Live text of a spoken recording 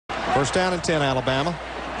First down and 10, Alabama.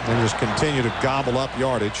 They just continue to gobble up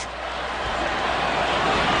yardage.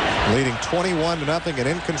 Leading 21-0 and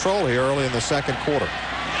in control here early in the second quarter.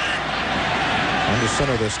 Under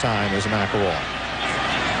center this time is McElroy.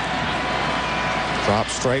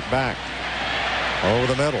 Drops straight back. Over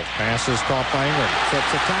the middle. Passes caught by Ingram.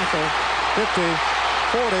 Trips a tackle. 50,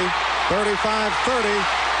 40, 35, 30.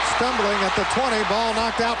 Stumbling at the 20. Ball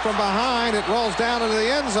knocked out from behind. It rolls down into the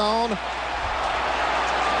end zone.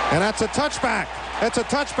 And that's a touchback. It's a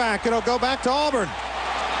touchback. It'll go back to Auburn.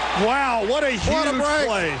 Wow, what a huge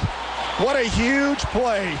play. What a huge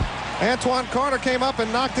play. Antoine Carter came up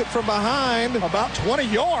and knocked it from behind. About 20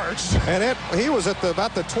 yards. And he was at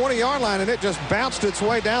about the 20-yard line, and it just bounced its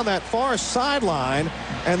way down that far sideline.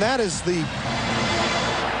 And that is the...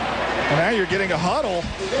 And now you're getting a huddle.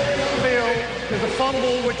 There's a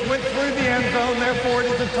fumble which went through the end zone. Therefore,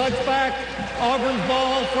 it is a touchback. Auburn's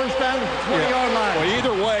ball, first down at the 20-yard line. Well,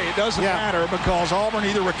 either way, it doesn't matter because Auburn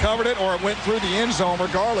either recovered it or it went through the end zone.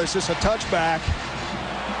 Regardless, it's a touchback.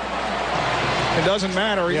 It doesn't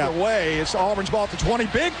matter either way. It's Auburn's ball at the 20.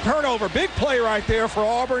 Big turnover, big play right there for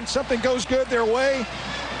Auburn. Something goes good their way.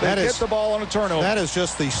 They get the ball on a turnover. That is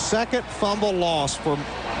just the second fumble loss for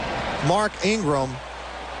Mark Ingram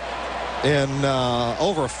in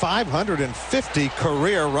over 550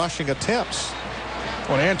 career rushing attempts.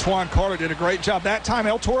 Well, Antoine Carter did a great job. That time,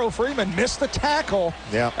 El Toro Freeman missed the tackle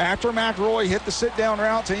after McElroy hit the sit-down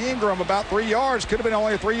route to Ingram about 3 yards. Could have been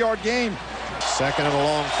only a 3-yard game. Second and a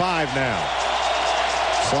long 5 now.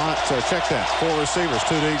 Slot, check that. 4 receivers,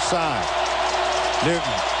 2 to each side.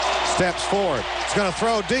 Newton steps forward. He's going to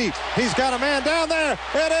throw deep. He's got a man down there.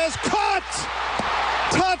 It is caught!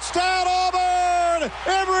 Touchdown, Auburn!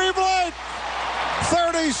 Emory Blake,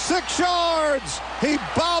 36 yards. He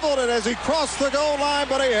bobbled it as he crossed the goal line,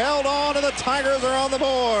 but he held on, and the Tigers are on the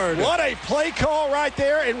board. What a play call right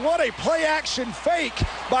there, and what a play-action fake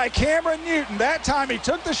by Cameron Newton. That time he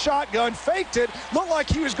took the shotgun, faked it, looked like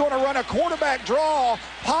he was going to run a quarterback draw,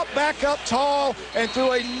 popped back up tall, and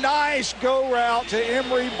threw a nice go route to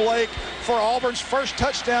Emory Blake for Auburn's first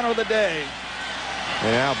touchdown of the day.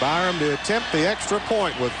 Yeah, Byram to attempt the extra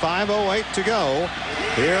point with 5:08 to go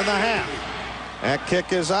here in the half. That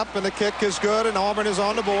kick is up, and the kick is good, and Auburn is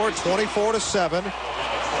on the board 24-7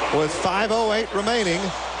 with 5:08 remaining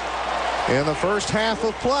in the first half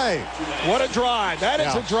of play. What a drive. That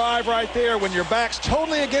is a drive right there. When your back's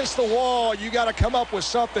totally against the wall, you got to come up with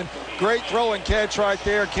something. Great throw and catch right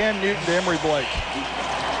there. Cam Newton to Emory Blake.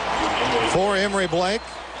 For Emory Blake,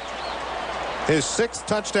 his 6th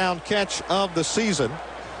touchdown catch of the season.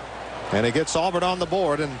 And it gets Auburn on the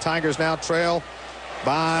board, and the Tigers now trail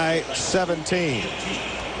by 17.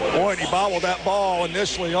 Boy, and he bobbled that ball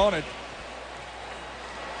initially on it.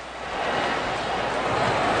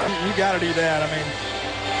 You got to do that. I mean,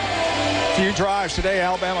 few drives today.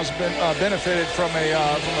 Alabama's been benefited from a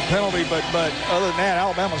penalty, but other than that,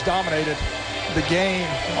 Alabama's dominated the game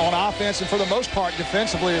on offense and for the most part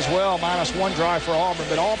defensively as well. -1 drive for Auburn,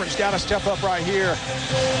 but Auburn's got to step up right here,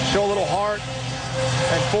 show a little heart,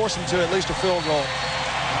 and force them to at least a field goal.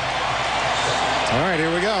 All right,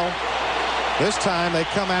 here we go. This time they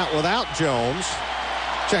come out without Jones.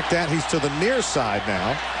 Check that. He's to the near side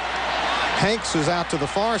now. Hanks is out to the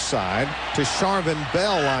far side. To Charvin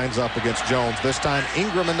Bell lines up against Jones. This time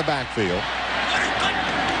Ingram in the backfield.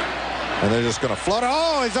 And they're just going to float.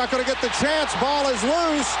 Oh, he's not going to get the chance. Ball is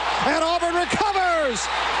loose. And Auburn recovers.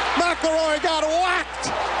 McElroy got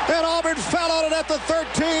whacked. And Auburn fell on it at the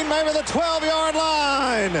 13, maybe the 12-yard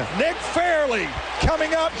line. Nick Fairley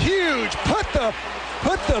coming up huge. Put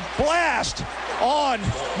the blast on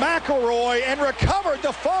McElroy and recovered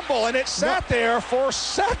the fumble, and it sat there for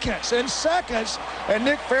seconds and seconds, and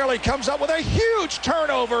Nick Fairley comes up with a huge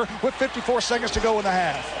turnover with 54 seconds to go in the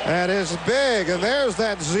half. That is big, and there's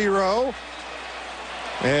that 0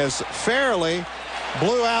 as Fairley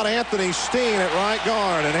blew out Anthony Steen at right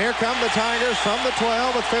guard, and here come the Tigers from the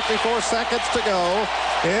 12 with 54 seconds to go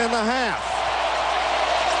in the half.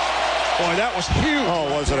 Boy, that was huge. Oh,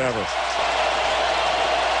 was it ever.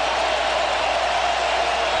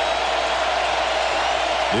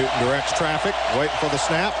 Newton directs traffic, waiting for the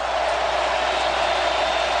snap.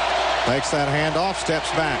 Makes that handoff, steps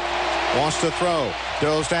back. Wants to throw,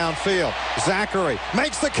 goes downfield. Zachary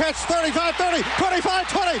makes the catch, 35-30,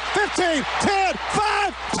 25-20, 15, 10,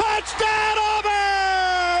 5, touchdown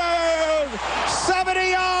Auburn!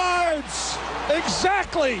 70 yards!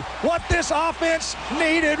 Exactly what this offense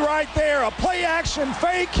needed right there. A play-action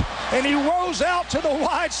fake, and he rolls out to the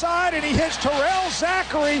wide side, and he hits Terrell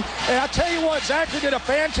Zachary. And I tell you what, Zachary did a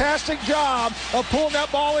fantastic job of pulling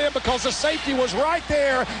that ball in because the safety was right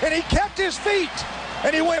there, and he kept his feet.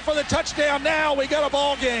 and he went for the touchdown. Now we got a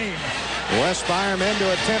ball game. West Byram in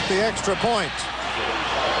to attempt the extra point.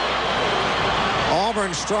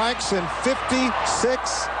 Auburn strikes in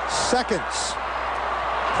 56 seconds.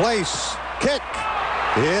 Place, kick,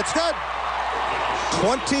 it's good.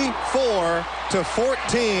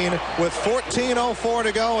 24-14 with 14:04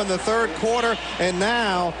 to go in the third quarter. And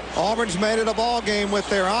now Auburn's made it a ball game with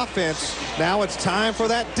their offense. Now it's time for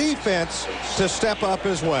that defense to step up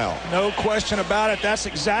as well. No question about it. That's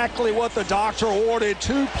exactly what the doctor ordered.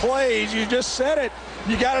 2 plays. You just said it.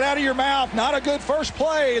 You got it out of your mouth. Not a good first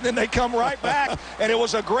play, and then they come right back. And it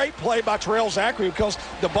was a great play by Terrell Zachary because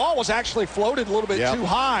the ball was actually floated a little bit too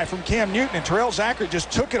high from Cam Newton, and Terrell Zachary just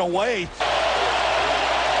took it away.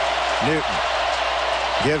 Newton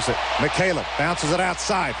gives it. McCaleb bounces it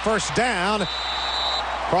outside. First down.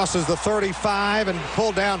 Crosses the 35 and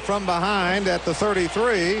pulled down from behind at the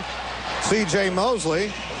 33. C.J.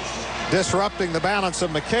 Mosley disrupting the balance of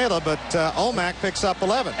McCaleb, but Omac picks up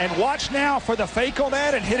 11. And watch now for the fake on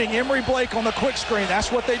that and hitting Emory Blake on the quick screen. That's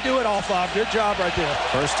what they do it off of. Good job right there.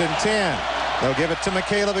 First and 10. They'll give it to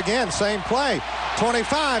McCaleb again. Same play.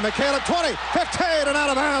 25, McCaleb 20, 15, and out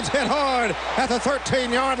of bounds, hit hard at the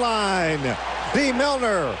 13-yard line. D.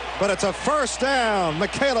 Milner, but it's a first down.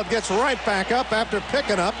 McCaleb gets right back up after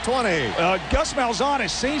picking up 20. Gus Malzahn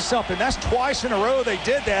has seen something. That's twice in a row they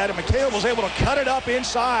did that, and McCaleb was able to cut it up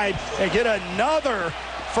inside and get another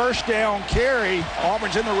first down carry.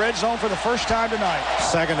 Auburn's in the red zone for the first time tonight.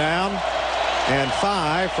 Second down and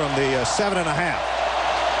 5 from the 7.5.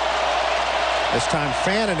 This time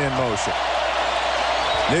Fannin in motion.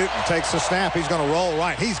 Newton takes the snap. He's going to roll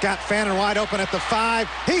right. He's got Fannin wide open at the 5.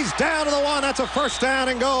 He's down to the 1. That's a first down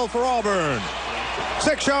and goal for Auburn.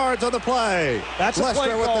 6 yards on the play. That's a Lester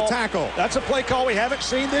play with call. the tackle. That's a play call we haven't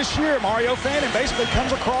seen this year. Mario Fannin basically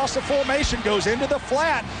comes across the formation, goes into the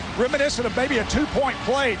flat, reminiscent of maybe a 2-point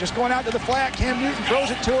play. Just going out to the flat. Cam Newton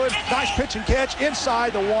throws it to him. Nice pitch and catch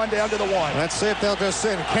inside the 1, down to the 1. Let's see if they'll just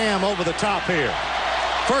send Cam over the top here.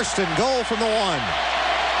 First and goal from the 1.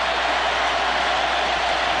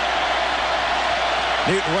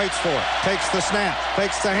 Newton waits for it, takes the snap,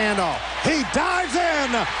 fakes the handoff. He dives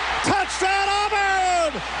in. Touchdown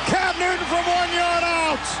Auburn! Cam Newton from 1 yard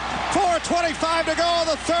out. 4:25 to go in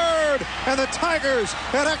the third, and the Tigers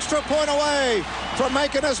an extra point away from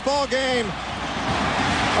making this ball game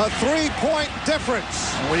a 3-point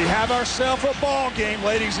difference. We have ourselves a ball game,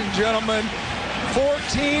 ladies and gentlemen.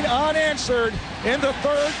 14 unanswered in the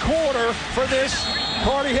third quarter for this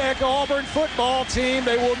Cardiac Auburn football team.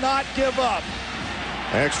 They will not give up.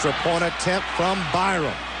 Extra point attempt from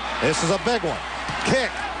Byram. This is a big one.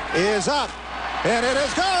 Kick is up, and it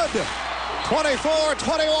is good.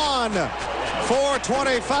 24-21.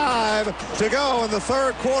 4:25 to go in the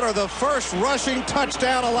third quarter. The first rushing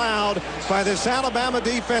touchdown allowed by this Alabama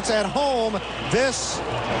defense at home this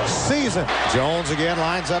season. Jones again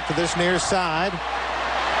lines up to this near side.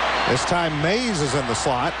 This time Mays is in the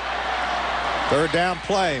slot. Third down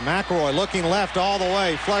play. McElroy looking left all the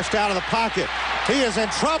way. Flushed out of the pocket. He is in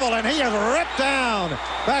trouble, and he is ripped down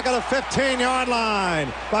back at the 15-yard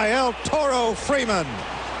line by El Toro Freeman.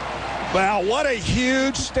 Wow, what a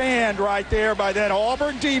huge stand right there by that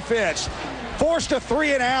Auburn defense. Forced a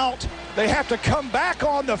 3 and out. They have to come back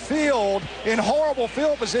on the field in horrible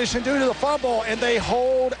field position due to the fumble, and they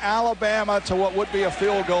hold Alabama to what would be a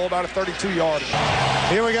field goal, about a 32-yarder.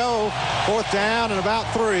 Here we go. Fourth down and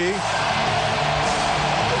about 3.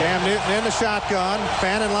 Cam Newton in the shotgun.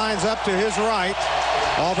 Fannin lines up to his right.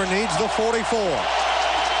 Auburn needs the 44.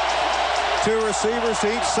 2 receivers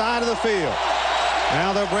to each side of the field.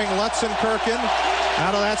 Now they'll bring Lutz and Kirkin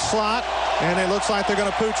out of that slot, and it looks like they're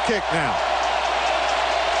going to pooch kick now.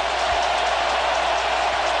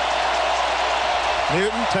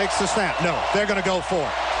 Newton takes the snap. No, they're going to go for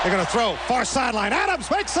it. They're going to throw. Far sideline. Adams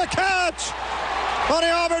makes the catch on the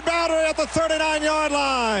Auburn boundary at the 39-yard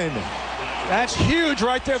line. That's huge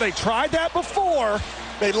right there. They tried that before.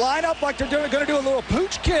 They line up like they're going to do a little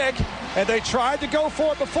pooch kick, and they tried to go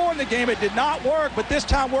for it before in the game. It did not work, but this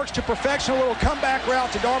time works to perfection. A little comeback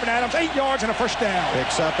route to Darvin Adams. 8 yards and a first down.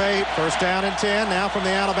 Picks up 8. First down and 10 now from the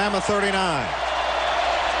Alabama 39.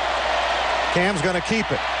 Cam's going to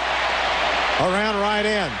keep it. Around right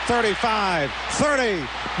end. 35, 30,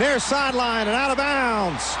 near sideline and out of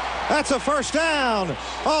bounds. That's a first down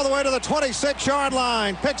all the way to the 26-yard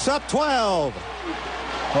line. Picks up 12.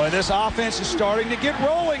 Boy, this offense is starting to get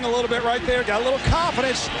rolling a little bit right there. Got a little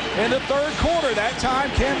confidence in the third quarter. That time,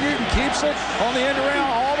 Cam Newton keeps it on the end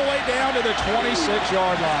around all the way down to the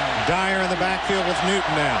 26-yard line. Dyer in the backfield with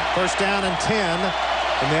Newton now. First down and 10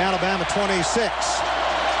 from the Alabama 26.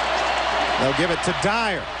 They'll give it to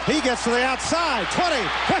Dyer. He gets to the outside. 20,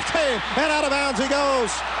 15, and out of bounds he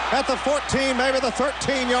goes at the 14, maybe the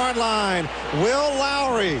 13-yard line. Will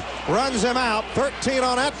Lowry runs him out. 13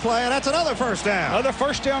 on that play, and that's another first down. Another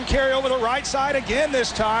first down carry over the right side again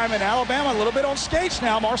this time, and Alabama a little bit on skates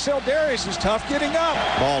now. Marcel Darius is tough getting up.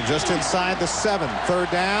 Ball just inside the 7. Third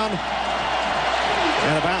down,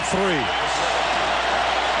 and about 3.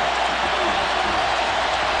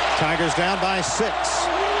 Tigers down by 6.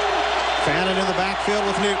 Fannin in the backfield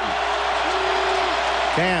with Newton.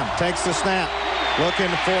 Cam takes the snap.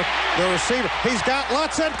 Looking for the receiver. He's got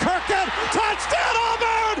Lutz and Kirkin. Touchdown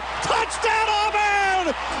Auburn! Touchdown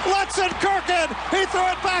Auburn! Lutz and Kirkin. He threw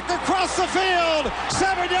it back across the field.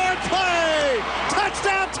 7-yard play.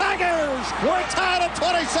 Touchdown Tigers. We're tied at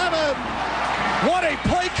 27. What a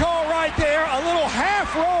play call right there. A little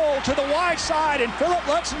half roll to the wide side, and Philip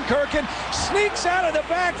Lutzenkirchen sneaks out of the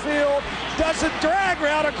backfield, does a drag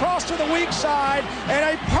route across to the weak side, and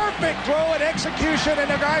a perfect throw and execution, and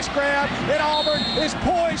the nice grab, and Auburn is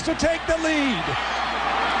poised to take the lead.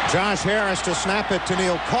 Josh Harris to snap it to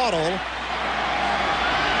Neil Caudle.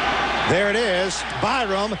 There it is.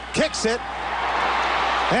 Byram kicks it.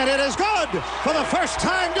 And it is good for the first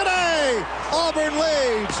time today. Auburn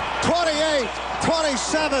leads 28-27.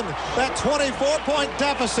 That 24-point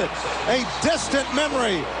deficit, a distant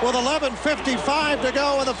memory with 11:55 to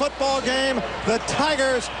go in the football game. The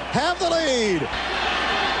Tigers have the lead.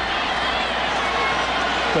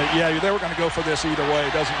 But yeah, they were going to go for this either way.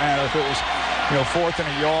 It doesn't matter if it was, 4th and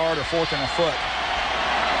a yard or 4th and a foot.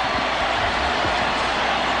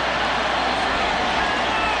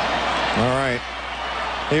 All right.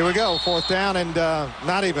 Here we go, 4th down and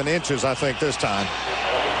not even inches, I think, this time.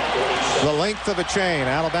 The length of a chain.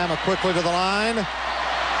 Alabama quickly to the line.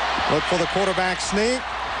 Look for the quarterback sneak.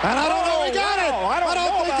 And I don't know he got it. I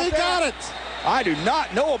don't think he got it. I do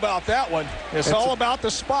not know about that one. It's all about the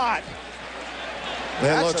spot.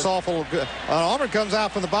 It looks awful good. Auburn comes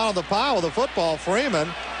out from the bottom of the pile with the football. Freeman.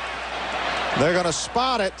 They're going to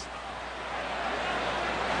spot it.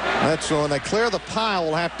 That's when they clear the pile,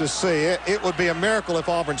 we'll have to see. It would be a miracle if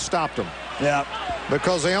Auburn stopped them. Yeah.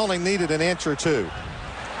 Because they only needed an inch or 2.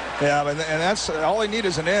 Yeah, and that's all they need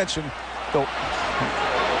is an inch. And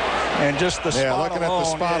just the spot looking alone, at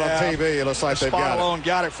the spot on TV, it looks like they've got it. The spot alone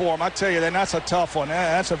got it for them. I tell you, then that's a tough one.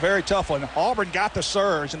 That's a very tough one. Auburn got the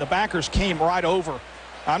surge, and the backers came right over.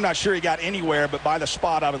 I'm not sure he got anywhere, but by the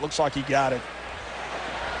spot of it, looks like he got it.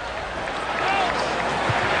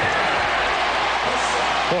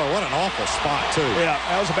 Boy, what an awful spot, too. Yeah,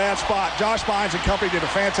 that was a bad spot. Josh Bynes and company did a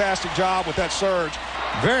fantastic job with that surge.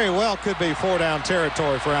 Very well could be 4-down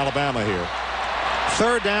territory for Alabama here.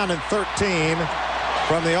 3rd down and 13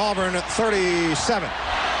 from the Auburn 37.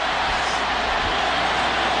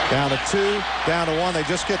 Down to 2, down to 1. They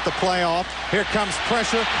just get the play off. Here comes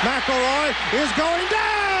pressure. McElroy is going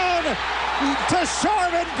down to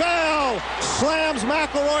Sharvin Bell. Slams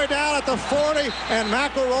McElroy down at the 40, and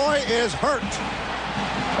McElroy is hurt.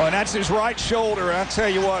 Well, and that's his right shoulder. I tell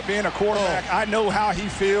you what, being a quarterback, I know how he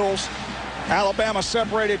feels. Alabama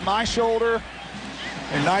separated my shoulder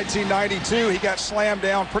in 1992. He got slammed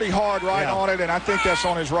down pretty hard on it, and I think that's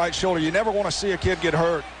on his right shoulder. You never want to see a kid get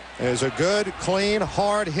hurt. It was a good, clean,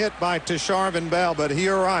 hard hit by Tisharvin Bell, but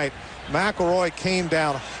you're right. McElroy came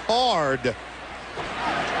down hard.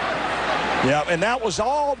 Yeah, and that was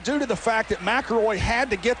all due to the fact that McElroy had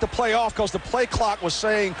to get the play off because the play clock was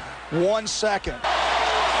saying 1 second.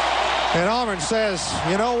 And Auburn says,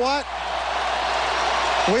 you know what?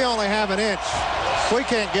 We only have an inch. We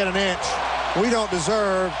can't get an inch. We don't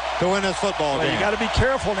deserve to win this football game. You got to be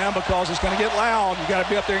careful now because it's going to get loud. You got to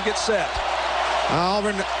be up there and get set.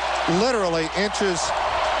 Auburn literally inches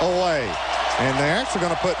away. And they're actually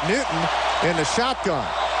going to put Newton in the shotgun.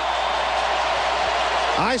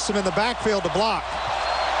 Ice him in the backfield to block.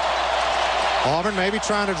 Auburn maybe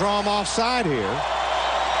trying to draw him offside here.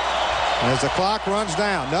 As the clock runs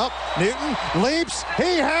down. Nope. Newton leaps.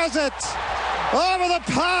 He has it. Over the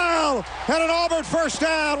pile. And an Auburn first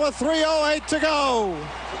down with 3:08 to go.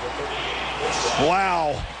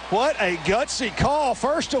 Wow. What a gutsy call,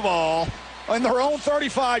 first of all, on their own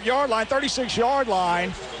 35-yard line, 36-yard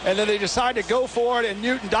line. And then they decide to go for it, and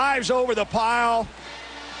Newton dives over the pile.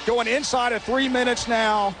 Going inside of 3 minutes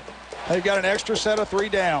now. They've got an extra set of 3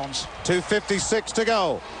 downs. 2:56 to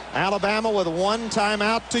go. Alabama with 1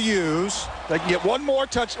 timeout to use. They can get one more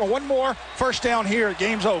first down here.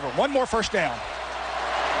 Game's over. One more first down.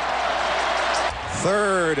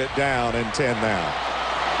 3rd down and 10 now.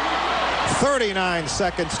 39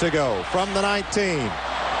 seconds to go from the 19.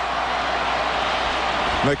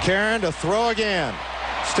 McCarron to throw again.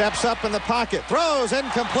 Steps up in the pocket. Throws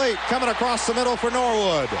incomplete. Coming across the middle for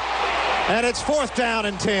Norwood. And it's 4th down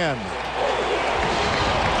and 10.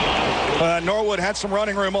 Norwood had some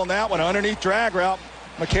running room on that one. Underneath drag route.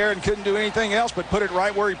 McCarron couldn't do anything else but put it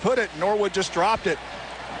right where he put it. Norwood just dropped it.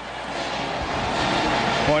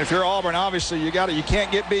 Well, if you're Auburn, obviously you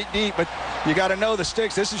can't get beat deep, but you got to know the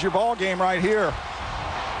sticks. This is your ball game right here.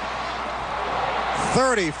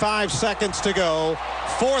 35 seconds to go.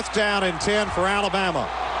 4th down and 10 for Alabama.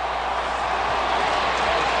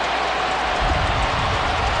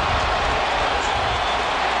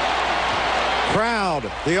 Crowd,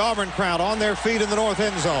 the Auburn crowd on their feet in the north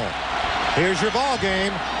end zone. Here's your ball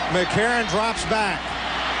game. McCarron drops back.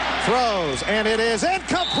 Throws, and it is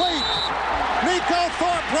incomplete. Nico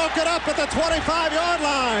Thorpe broke it up at the 25-yard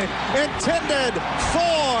line. Intended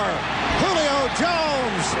for Julio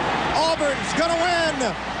Jones. Auburn's going to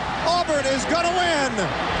win. Auburn is going to win.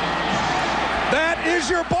 That is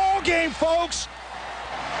your ball game, folks.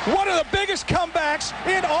 One of the biggest comebacks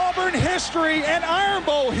in Auburn history and Iron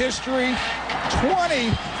Bowl history.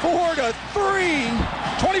 24-3.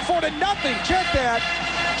 24-0. Check that.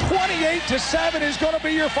 28-7 is going to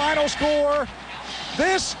be your final score.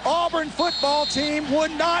 This Auburn football team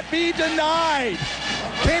would not be denied.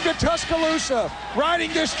 Came to Tuscaloosa,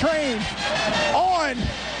 riding this train on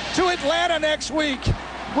to Atlanta next week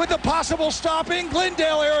with the possible stop in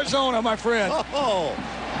Glendale, Arizona, my friend.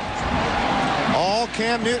 All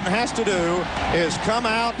Cam Newton has to do is come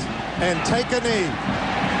out and take a knee.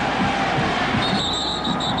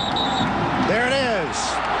 There it is.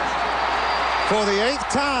 For the 8th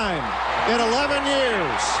time in 11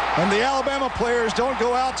 years. And the Alabama players don't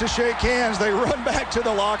go out to shake hands. They run back to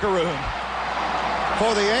the locker room.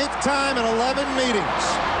 For the 8th time in 11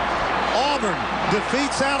 meetings, Auburn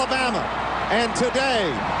defeats Alabama. And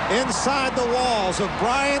today, inside the walls of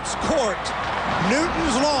Bryant's Court,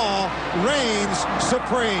 Newton's Law reigns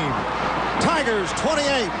supreme. Tigers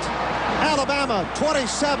 28, Alabama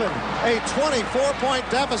 27, a 24-point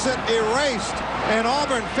deficit erased. And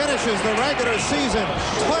Auburn finishes the regular season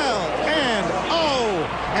 12-0.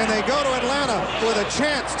 And they go to Atlanta with a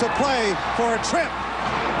chance to play for a trip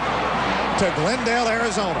to Glendale,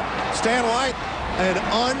 Arizona. Stan White, an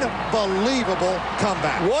unbelievable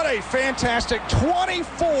comeback. What a fantastic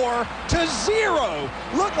 24-0.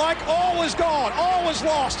 Looked like all was gone, all was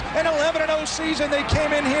lost. An 11-0 season. They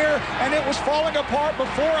came in here and it was falling apart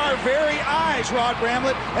before our very eyes, Rod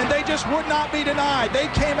Bramlett, and they just would not be denied. They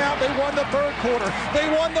came out, they won the 3rd quarter, they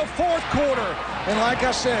won the 4th quarter. And like I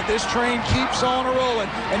said, this train keeps on rolling.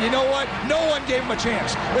 And you know what? No one gave them a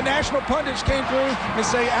chance. The national pundits came through and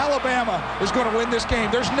say Alabama is going to win this game.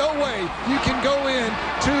 There's no way you can go in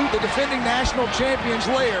to the defending national champions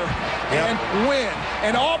lair and win.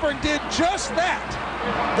 And Auburn did just that.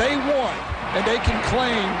 They won. And they can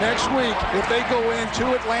claim next week, if they go into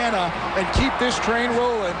Atlanta and keep this train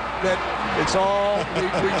rolling, that it's all,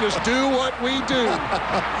 we just do what we do.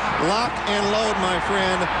 Lock and load, my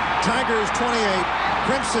friend. Tigers 28,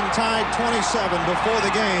 Crimson Tide 27 before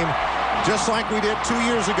the game. Just like we did 2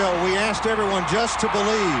 years ago, we asked everyone just to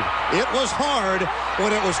believe. It was hard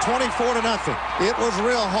when it was 24-0. It was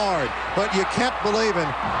real hard, but you kept believing.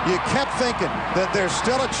 You kept thinking that there's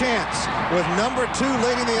still a chance with number 2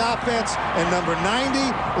 leading the offense and number 90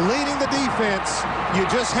 leading the defense. You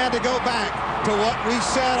just had to go back to what we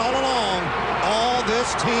said all along. All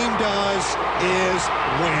this team does is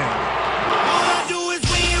win. All I do is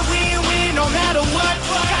win, win, win, no matter what.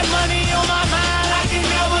 Got money on my mind, I can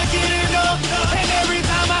never get enough. And every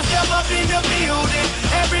time I step up in the building,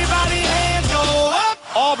 everybody hands go up.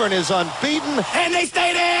 Auburn is unbeaten. And they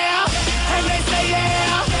stay there, and they stay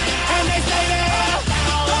there, and they stay there.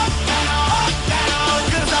 Up, down,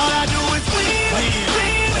 'cause all I do is win, win,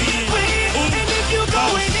 win. And if you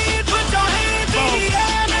going in, put your hands in the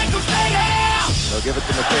air, make them stay there. They'll give it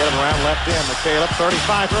to McCaleb around left end. McCaleb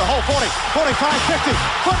 35 for a whole 40, 45, 50.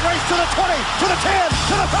 Foot race to the 20, to the 10,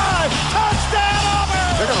 to the 5. Touchdown,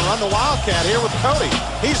 Auburn! They're going to run the Wildcat here with Cody.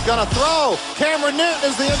 He's going to throw. Cameron Newton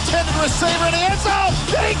is the intended receiver in the end zone.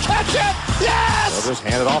 Did he catch it? Yes! They'll just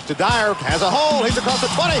hand it off to Dyer. Has a hole. He's across the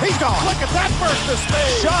 20. He's gone. Look at that burst of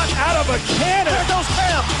speed. Shot out of a cannon. There goes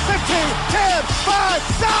Cam. 15, 10, 5,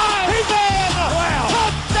 9. He's in. Wow.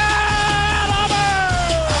 Touchdown,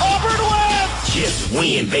 Auburn! Auburn wins! Just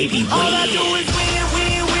win, baby, win. All I do is win,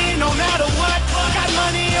 win, win, no matter what. Got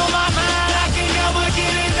money on my mind, I can never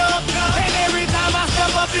get enough. And every time I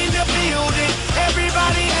step up in the building,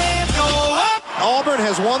 everybody hands go up. Auburn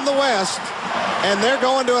has won the West, and they're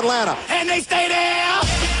going to Atlanta. And they stay there,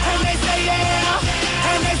 and they stay there.